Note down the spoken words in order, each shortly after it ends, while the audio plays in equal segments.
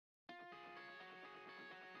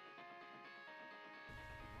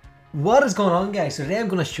What is going on, guys? So today I'm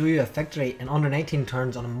going to show you a victory in under 19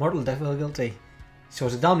 turns on Immortal difficulty. So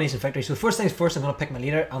it's a domination victory. So first things first, I'm going to pick my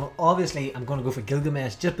leader, and obviously I'm going to go for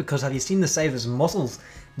Gilgamesh just because have you seen the size of his muscles?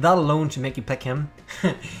 That alone should make you pick him.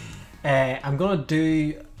 I'm going to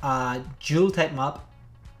do a duel type map,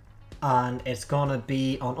 and it's going to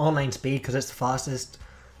be on online speed because it's the fastest.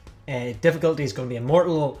 Difficulty is going to be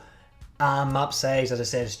Immortal, and map size, as I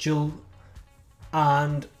said, is duel.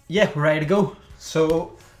 And yeah, we're ready to go.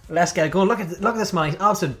 So let's get it going. Look at this man, he's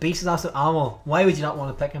absolute beast, he's absolute animal. Why would you not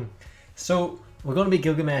want to pick him? So we're going to be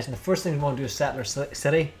Gilgamesh, and the first thing we want to do is settle our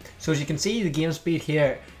city. So as you can see, the game speed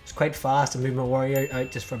here is quite fast. I'm moving my warrior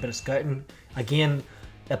out just for a bit of scouting. Again,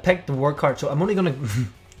 I picked the war card, so I'm only going to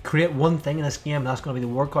create one thing in this game, and that's going to be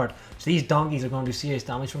the war card. So these donkeys are going to do serious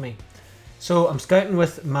damage for me. So I'm scouting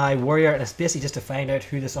with my warrior, and it's basically just to find out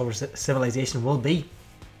who this other civilization will be.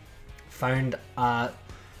 Found a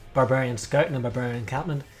barbarian scouting and barbarian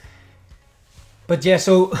encampment. But yeah,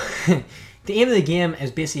 so the aim of the game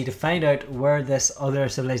is basically to find out where this other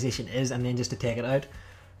civilization is and then just to take it out.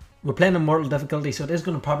 We're playing Immortal difficulty, so it is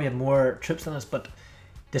going to probably have more troops than us, but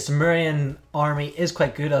the Sumerian army is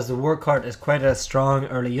quite good as the war card is quite a strong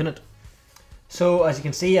early unit. So as you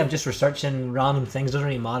can see, I'm just researching random things, doesn't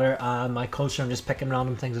really matter. My culture, I'm just picking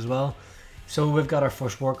random things as well. So we've got our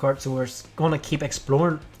first war card, so we're going to keep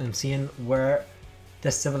exploring and seeing where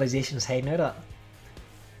this civilization is hiding out at.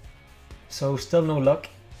 So still no luck,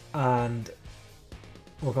 and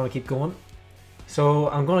we're going to keep going. So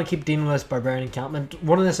I'm going to keep dealing with this barbarian encampment.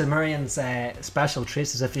 One of the Sumerian's special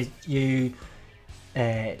traits is if you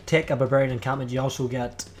take a barbarian encampment, you also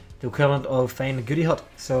get the equivalent of finding a goodie hut.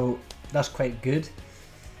 So that's quite good.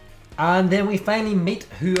 And then we finally meet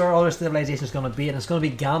who our other civilization is going to be, and it's going to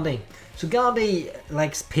be Gandhi. So Gandhi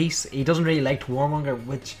likes peace. He doesn't really like to warmonger,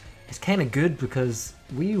 which is kind of good because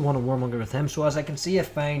we want to warmonger with him. So as I can see, I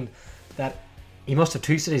find that he must have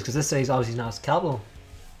two cities because this city is obviously not his capital.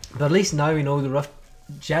 But at least now we know the rough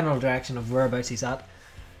general direction of whereabouts he's at.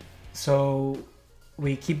 So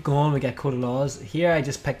we keep going, we get code of laws. Here I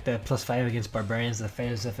just picked the +5 against barbarians. I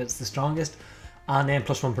feel as if it's the strongest. And then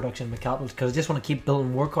 +1 production in the capital because I just want to keep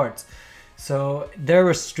building war cards. So there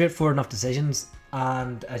were straightforward enough decisions,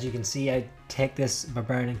 and as you can see, I take this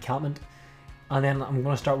barbarian encampment, and then I'm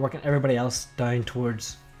going to start working everybody else down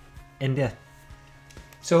towards India.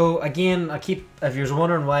 So again, if you're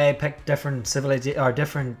wondering why I picked different civilization or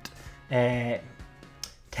different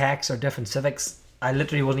techs or different civics, I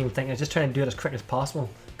literally wasn't even thinking. I was just trying to do it as quick as possible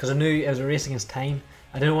because I knew it was a race against time.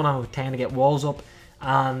 I didn't want to have time to get walls up,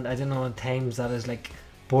 and I didn't know at times that is like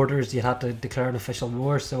borders you had to declare an official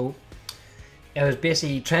war. So it was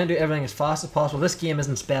basically trying to do everything as fast as possible. This game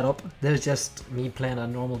isn't sped up. This is just me playing at a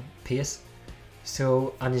normal pace.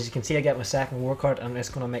 So, and as you can see, I get my second war card, and it's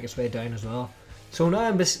going to make its way down as well. So now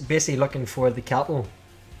I'm basically looking for the capital,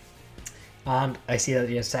 and I see that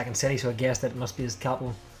he has second city, so I guess that it must be his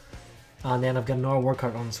capital. And then I've got another war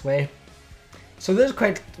card on its way. So this is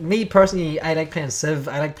quite, me personally, I like playing Civ.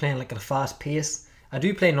 I like playing like at a fast pace. I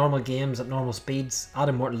do play normal games at normal speeds at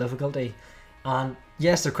Immortal difficulty, and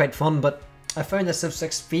yes, they're quite fun, but I found that Civ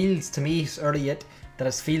 6 feels to me early yet that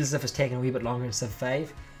it feels as if it's taking a wee bit longer than Civ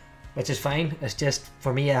 5, which is fine. It's just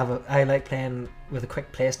for me, I like playing with a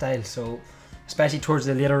quick play style. So especially towards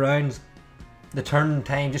the later rounds, the turn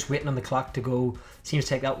time, just waiting on the clock to go, seems to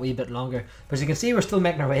take that wee bit longer. But as you can see, we're still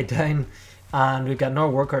making our way down, and we've got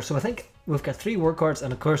another war card. So I think we've got 3 war cards,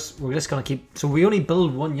 and of course we're just going to keep, so we only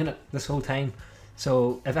build 1 unit this whole time.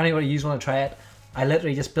 So if anybody you want to try it, I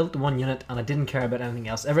literally just built the 1 unit and I didn't care about anything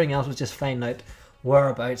else. Everything else was just finding out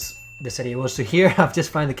whereabouts the city was. So here I've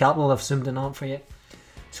just found the capital. I've zoomed in on it for you.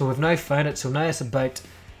 So we've now found it. So now it's about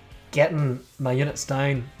getting my units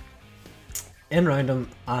down in round him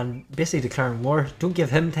and basically declaring war. Don't give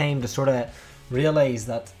him time to sort of realise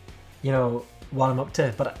that, you know, what I'm up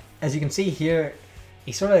to. But as you can see here,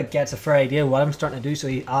 he sort of gets a fair idea what I'm starting to do. So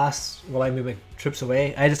he asks, will I move my troops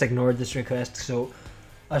away? I just ignored this request. So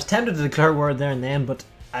I was tempted to declare war there and then, but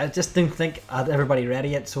I just didn't think I had everybody ready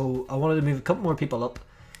yet. So I wanted to move a couple more people up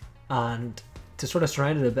and to sort of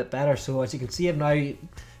surround it a bit better. So as you can see, I've now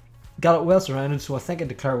got it well surrounded. So I think I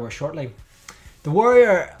declare war shortly. The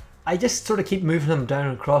warrior, I just sort of keep moving him down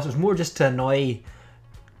and across. It's more just to annoy,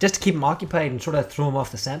 just to keep him occupied and sort of throw him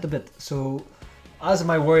off the scent a bit. So as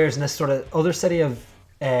my warriors in this sort of other city of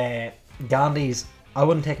Gandhi's, I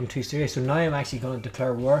wouldn't take him too serious. So now I'm actually going to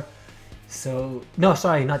declare war. So no,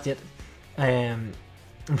 sorry, not yet. I'm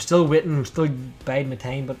still waiting. I'm still biding my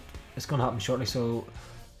time, but it's going to happen shortly. So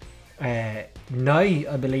now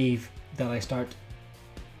I believe that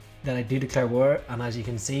I do declare war, and as you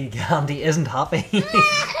can see, Gandhi isn't happy.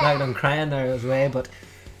 Now I'm crying there as well, but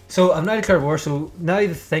So I've now declared war, so now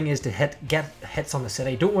the thing is to get hits on the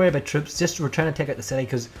city. Don't worry about troops, just we're trying to take out the city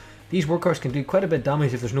because these workers can do quite a bit of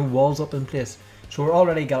damage if there's no walls up in place. So we're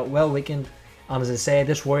already got well weakened, and as I say,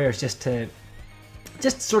 this warrior is just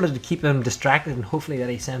sort of to keep him distracted and hopefully that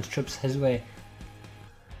he sends troops his way.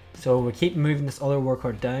 So we keep moving this other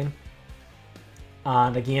worker down.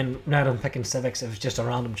 And again, now that I'm picking civics, it was just a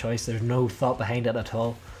random choice. There's no thought behind it at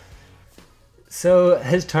all. So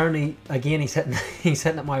his turn, he's hitting he's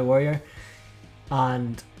hitting at my warrior,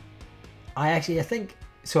 and I think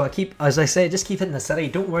so. I keep, as I say, just keep hitting the city.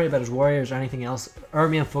 Don't worry about his warriors or anything else. Our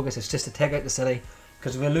main focus is just to take out the city,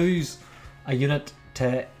 because if we lose a unit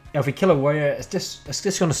to, if we kill a warrior, it's just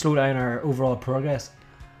going to slow down our overall progress.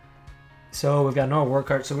 So we've got another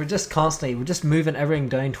workout. So we're just moving everything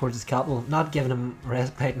down towards his capital, not giving him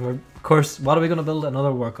respite. And of course, what are we going to build?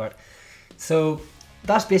 Another workout. So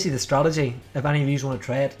that's basically the strategy. If any of you want to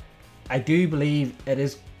try it, I do believe it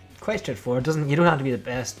is quite straightforward. You don't have to be the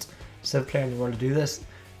best Civ player in the world to do this.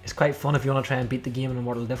 It's quite fun if you want to try and beat the game in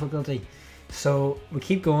Immortal difficulty. So we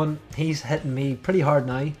keep going. He's hitting me pretty hard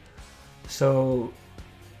now, so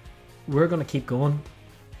we're going to keep going.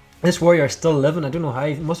 This warrior is still living. I don't know how.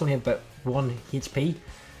 He must only have about 1 HP.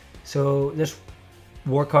 So this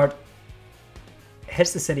war card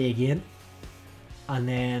hits the city again, and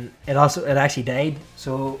then it actually died,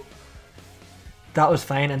 so that was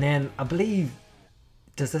fine. And then I believe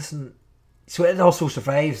so it also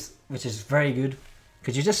survives, which is very good,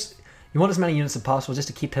 because you want as many units as possible just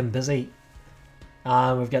to keep him busy.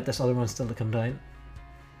 And we've got this other one still to come down.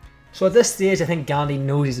 So at this stage, I think Gandhi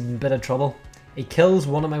knows he's in a bit of trouble. He kills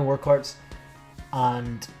one of my war cards,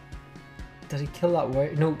 and did he kill that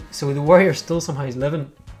warrior? No, so the warrior still somehow is living.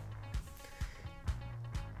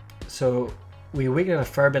 So we weakened a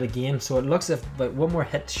fair bit again, so it looks as if about 1 more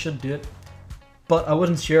hit should do it. But I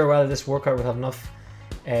wasn't sure whether this war card would have enough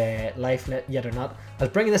life yet or not. I was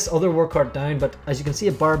bringing this other war card down, but as you can see,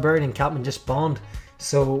 a barbarian encampment just spawned.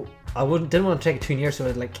 So I didn't want to take it too near, so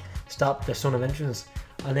I'd like stop the Zone of Entrance.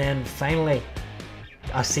 And then finally,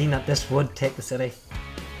 I seen that this would take the city.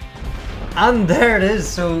 And there it is.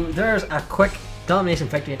 So there's a quick domination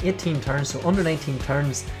victory in 18 turns, so under 19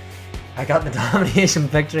 turns. I got the domination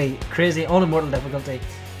victory, crazy, on Immortal difficulty.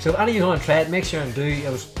 So if any of you want to try it, make sure and do. It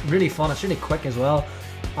was really fun, it's really quick as well.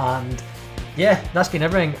 And yeah, that's been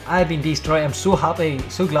everything. I've been Destroy. I'm so happy,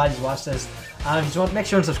 so glad you watched this. And if you want, make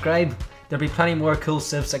sure and subscribe. There'll be plenty more cool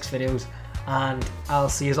Civ 6 videos. And I'll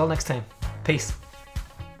see you all next time. Peace.